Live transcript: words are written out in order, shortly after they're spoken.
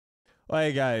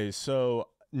Hey guys, so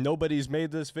nobody's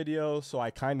made this video, so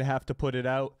I kind of have to put it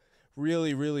out.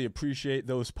 Really appreciate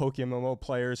those POKEMMO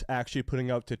players actually putting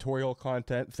out tutorial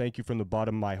content. Thank you from the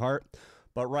bottom of my heart.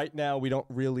 But right now, we don't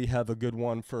really have a good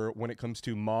one for when it comes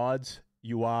to mods,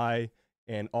 UI,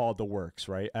 and all the works,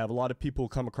 right? I have a lot of people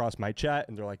come across my chat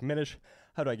and they're like, Minish,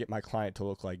 how do I get my client to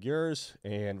look like yours?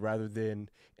 And rather than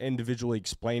individually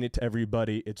explain it to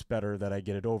everybody, it's better that I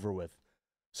get it over with.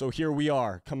 So here we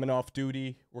are, coming off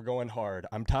duty, we're going hard.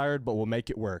 I'm tired, but we'll make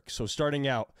it work. So starting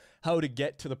out, how to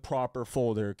get to the proper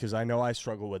folder, because I know I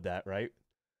struggle with that, right?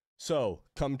 So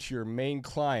come to your main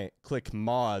client, click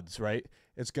mods, right?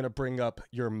 It's gonna bring up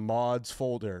your mods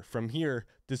folder. From here,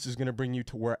 this is gonna bring you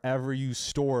to wherever you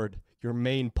stored your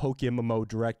main POKEMMO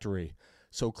directory.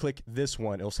 So click this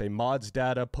one, it'll say mods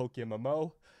data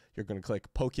POKEMMO. You're gonna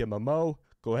click POKEMMO.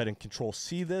 Go ahead and Control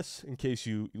C this in case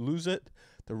you lose it.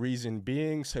 The reason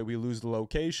being, say we lose the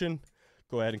location,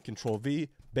 go ahead and Control V,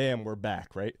 bam, we're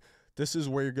back, right? This is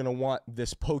where you're gonna want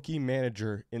this Poke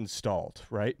Manager installed,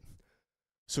 right?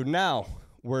 So now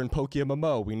we're in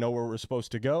POKEMMO. We know where we're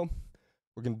supposed to go.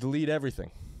 We're gonna delete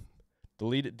everything.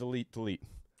 Delete it, delete.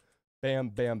 Bam,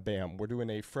 bam, bam. We're doing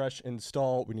a fresh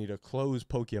install. We need to close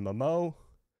POKEMMO,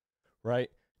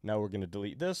 right? Now we're gonna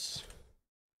delete this.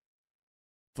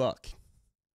 Fuck.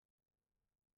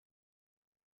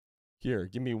 Here,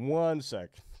 give me 1 sec.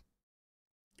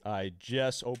 I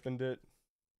just opened it.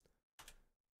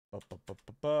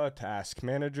 Task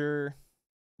manager.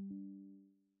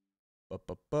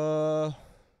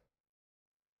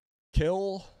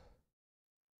 Kill,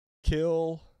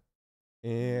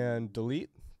 and delete,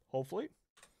 hopefully.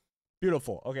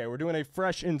 Beautiful. Okay, we're doing a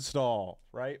fresh install,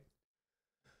 right?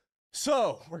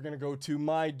 So we're gonna go to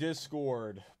my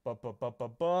Discord.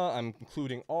 I'm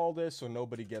including all this so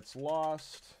nobody gets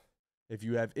lost. If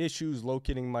you have issues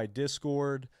locating my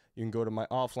Discord, you can go to my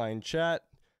offline chat.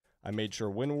 I made sure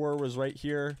WinRAR was right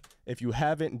here. If you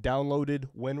haven't downloaded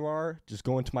WinRAR, just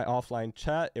go into my offline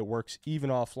chat. It works even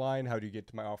offline. How do you get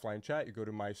to my offline chat? You go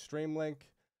to my stream link.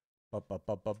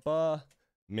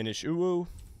 Minish uwu.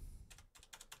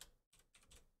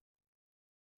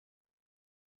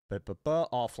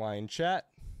 Offline chat.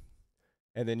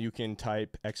 And then you can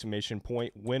type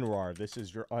 !WinRAR. This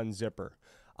is your unzipper.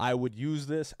 I would use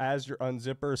this as your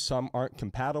unzipper. Some aren't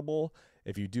compatible.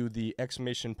 If you do the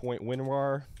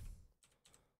 !WinRAR,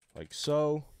 like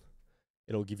so,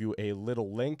 it'll give you a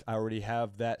little link. I already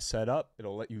have that set up.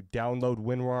 It'll let you download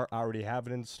WinRAR. I already have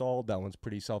it installed. That one's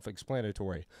pretty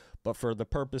self-explanatory. But for the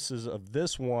purposes of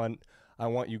this one, I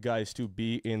want you guys to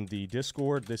be in the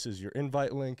Discord. This is your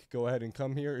invite link. Go ahead and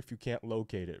come here if you can't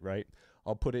locate it, right?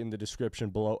 I'll put it in the description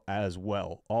below as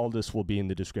well. All this will be in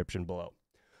the description below.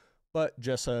 But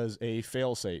just as a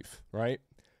fail-safe, right?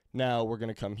 Now we're going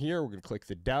to come here. We're going to click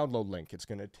the download link. It's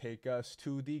going to take us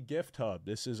to the gift hub.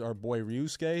 This is our boy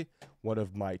Ryusuke, one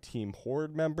of my Team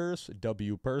Horde members,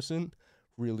 W person.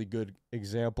 Really good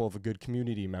example of a good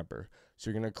community member. So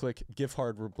you're going to click gift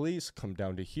hard release, come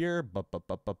down to here,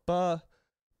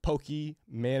 Poke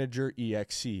Manager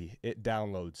EXE. It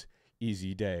downloads.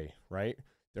 Easy day, right?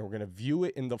 Then we're going to view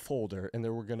it in the folder, and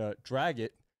then we're going to drag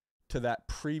it to that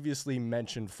previously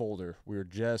mentioned folder we were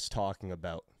just talking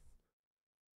about.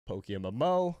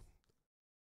 POKEMMO,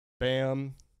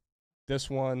 bam, this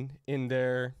one in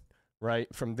there,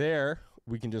 right? From there,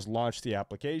 we can just launch the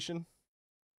application,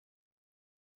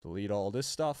 delete all this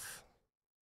stuff,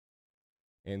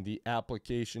 and the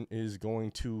application is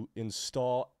going to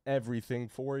install everything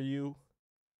for you,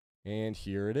 and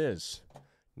here it is.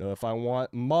 Now, if I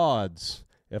want mods,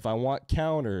 if I want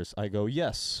counters, I go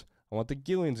yes. I want the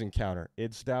Gillian's encounter.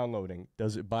 It's downloading.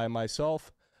 Does it by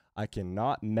myself? I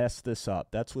cannot mess this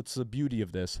up. That's what's the beauty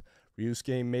of this.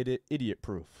 Ryusuke made it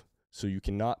idiot-proof, so you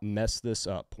cannot mess this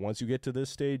up. Once you get to this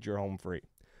stage, you're home free.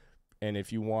 And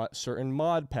if you want certain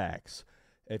mod packs,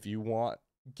 if you want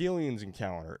Gillian's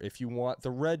encounter, if you want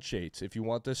the red shades, if you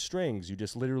want the strings, you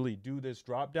just literally do this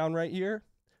drop down right here.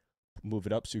 Move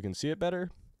it up so you can see it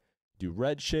better. Do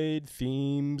red shade,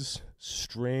 themes,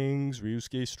 strings,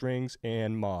 Ryusuke strings,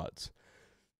 and mods.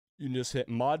 You can just hit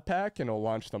mod pack and it'll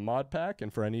launch the mod pack.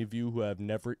 And for any of you who have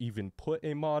never even put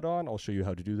a mod on, I'll show you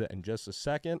how to do that in just a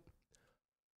second.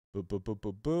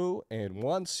 Boo. And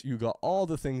once you got all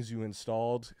the things you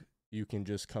installed, you can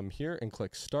just come here and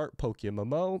click start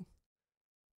POKEMMO.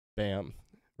 Bam,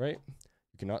 right?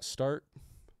 You cannot start.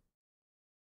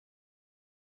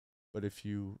 But if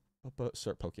you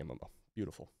start POKEMMO,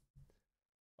 beautiful.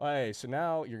 Alright, so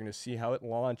now you're going to see how it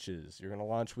launches. You're going to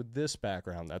launch with this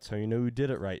background. That's how you know you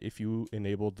did it right, if you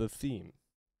enabled the theme.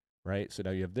 Right? So now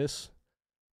you have this.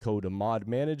 Go to mod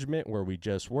management, where we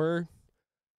just were.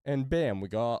 And bam, we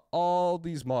got all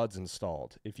these mods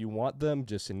installed. If you want them,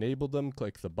 just enable them,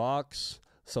 click the box.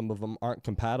 Some of them aren't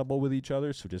compatible with each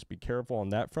other, so just be careful on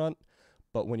that front.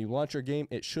 But when you launch your game,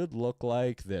 it should look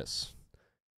like this.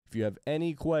 If you have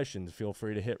any questions, feel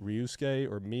free to hit Ryusuke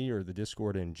or me or the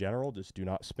Discord in general. Just do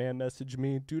not spam message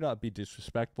me. Do not be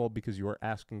disrespectful because you are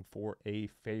asking for a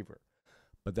favor.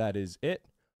 But that is it.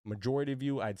 Majority of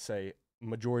you, I'd say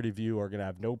majority of you are going to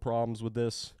have no problems with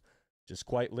this. Just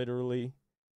quite literally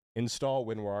install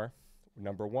WinRAR.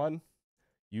 Number one,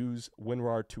 use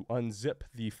WinRAR to unzip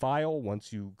the file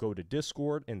once you go to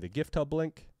Discord and the gift hub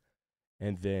link.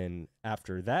 And then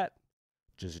after that,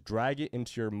 just drag it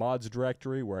into your mods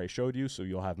directory where I showed you. So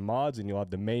you'll have mods and you'll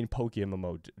have the main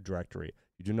POKEMMO directory.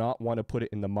 You do not want to put it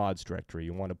in the mods directory.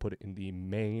 You want to put it in the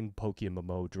main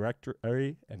POKEMMO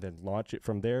directory and then launch it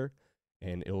from there.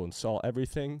 And it'll install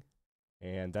everything.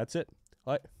 And that's it.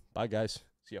 All right. Bye, guys.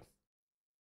 See ya.